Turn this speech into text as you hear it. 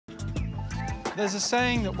There's a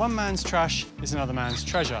saying that one man's trash is another man's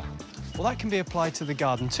treasure. Well, that can be applied to the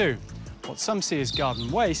garden too. What some see as garden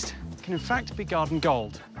waste can in fact be garden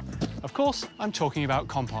gold. Of course, I'm talking about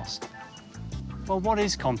compost. Well, what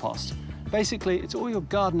is compost? Basically, it's all your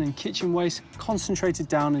garden and kitchen waste concentrated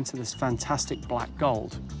down into this fantastic black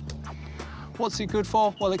gold. What's it good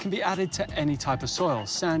for? Well, it can be added to any type of soil,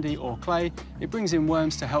 sandy or clay. It brings in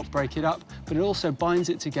worms to help break it up, but it also binds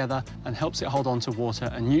it together and helps it hold on to water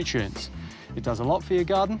and nutrients. It does a lot for your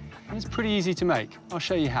garden, and it's pretty easy to make. I'll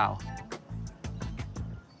show you how.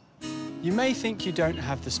 You may think you don't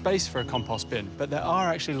have the space for a compost bin, but there are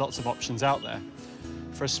actually lots of options out there.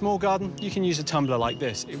 For a small garden, you can use a tumbler like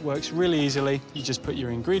this. It works really easily. You just put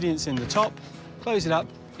your ingredients in the top, close it up,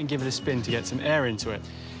 and give it a spin to get some air into it.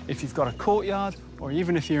 If you've got a courtyard, or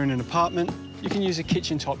even if you're in an apartment, you can use a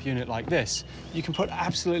kitchen top unit like this. You can put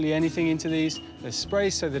absolutely anything into these. There's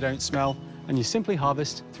sprays so they don't smell, and you simply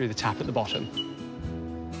harvest through the tap at the bottom.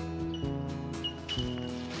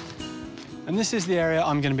 And this is the area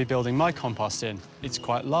I'm going to be building my compost in. It's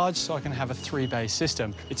quite large, so I can have a 3-bay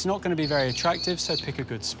system. It's not going to be very attractive, so pick a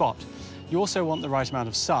good spot. You also want the right amount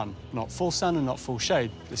of sun, not full sun and not full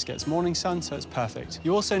shade. This gets morning sun, so it's perfect.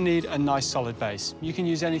 You also need a nice solid base. You can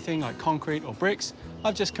use anything like concrete or bricks.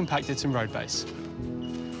 I've just compacted some road base.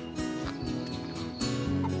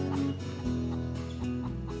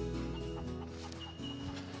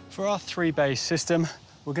 For our 3-bay system,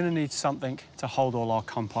 we're going to need something to hold all our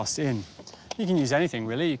compost in. You can use anything,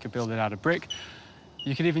 really. You could build it out of brick.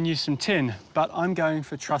 You could even use some tin, but I'm going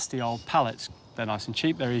for trusty old pallets. They're nice and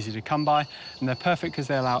cheap, they're easy to come by, and they're perfect because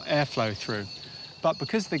they allow airflow through. But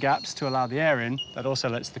because of the gaps to allow the air in, that also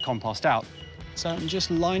lets the compost out. So I'm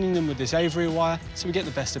just lining them with this Avery wire so we get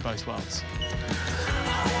the best of both worlds.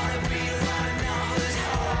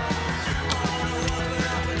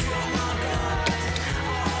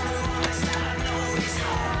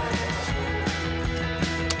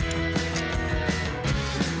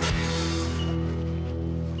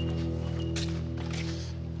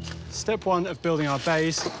 Step 1 of building our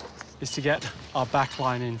bays is to get our back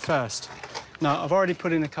line in first. Now, I've already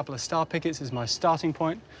put in a couple of star pickets as my starting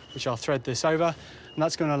point, which I'll thread this over, and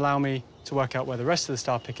that's going to allow me to work out where the rest of the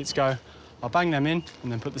star pickets go. I'll bang them in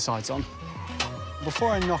and then put the sides on. Before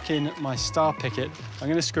I knock in my star picket, I'm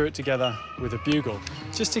going to screw it together with a bugle,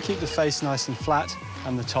 just to keep the face nice and flat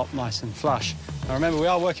and the top nice and flush. Now remember, we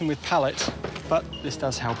are working with pallets, but this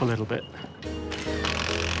does help a little bit.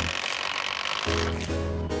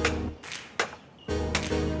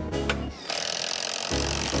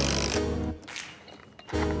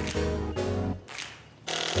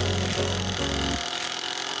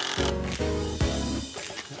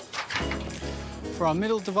 For our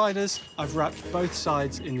middle dividers, I've wrapped both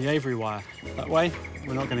sides in the Avery wire. That way,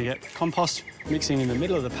 we're not going to get compost mixing in the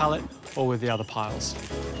middle of the pallet or with the other piles.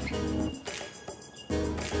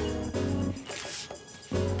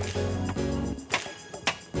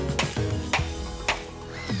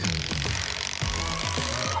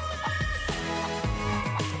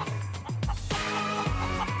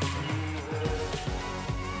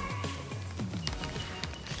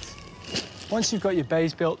 Once you've got your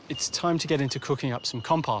bays built, it's time to get into cooking up some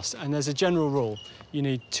compost. And there's a general rule. You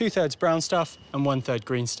need 2/3 brown stuff and 1/3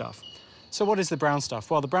 green stuff. So what is the brown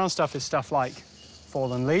stuff? Well, the brown stuff is stuff like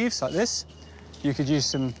fallen leaves, like this. You could use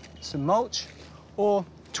some mulch or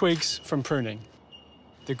twigs from pruning.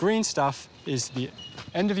 The green stuff is the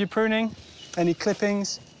end of your pruning, any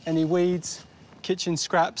clippings, any weeds, kitchen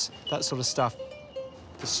scraps, that sort of stuff.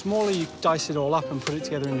 The smaller you dice it all up and put it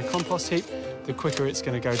together in your compost heap, the quicker it's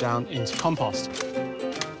going to go down into compost.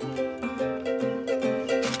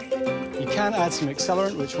 You can add some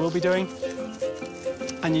accelerant, which we'll be doing,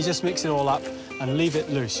 and you just mix it all up and leave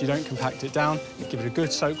it loose. You don't compact it down. You give it a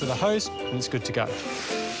good soak with a hose, and it's good to go.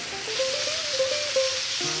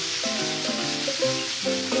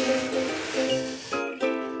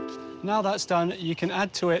 Now that's done, you can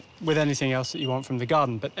add to it with anything else that you want from the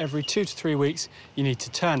garden, but every 2 to 3 weeks, you need to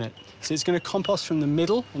turn it. So it's going to compost from the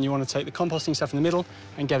middle, and you want to take the composting stuff in the middle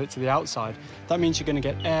and get it to the outside. That means you're going to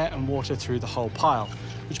get air and water through the whole pile,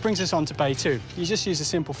 which brings us on to bay 2. You just use a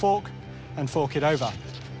simple fork and fork it over.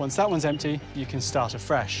 Once that one's empty, you can start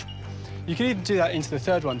afresh. You can even do that into the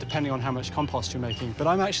 3rd one, depending on how much compost you're making, but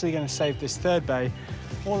I'm actually going to save this 3rd bay.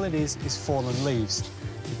 All it is fallen leaves.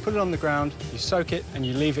 You put it on the ground, you soak it, and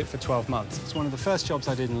you leave it for 12 months. It's one of the first jobs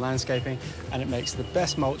I did in landscaping, and it makes the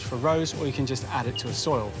best mulch for rows, or you can just add it to a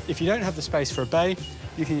soil. If you don't have the space for a bay,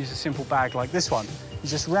 you can use a simple bag like this one. You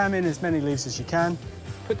just ram in as many leaves as you can,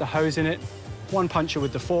 put the hose in it, one puncture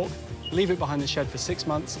with the fork, leave it behind the shed for 6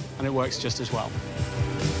 months, and it works just as well.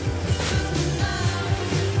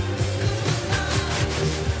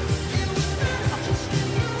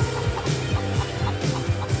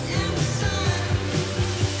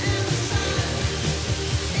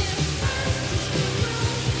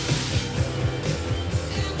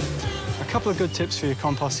 couple of good tips for your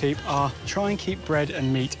compost heap are try and keep bread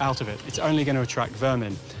and meat out of it. It's only going to attract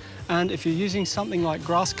vermin. And if you're using something like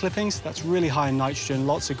grass clippings, that's really high in nitrogen,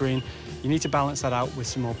 lots of green, you need to balance that out with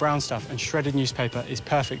some more brown stuff, and shredded newspaper is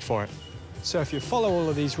perfect for it. So if you follow all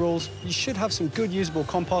of these rules, you should have some good usable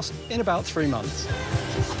compost in about 3 months.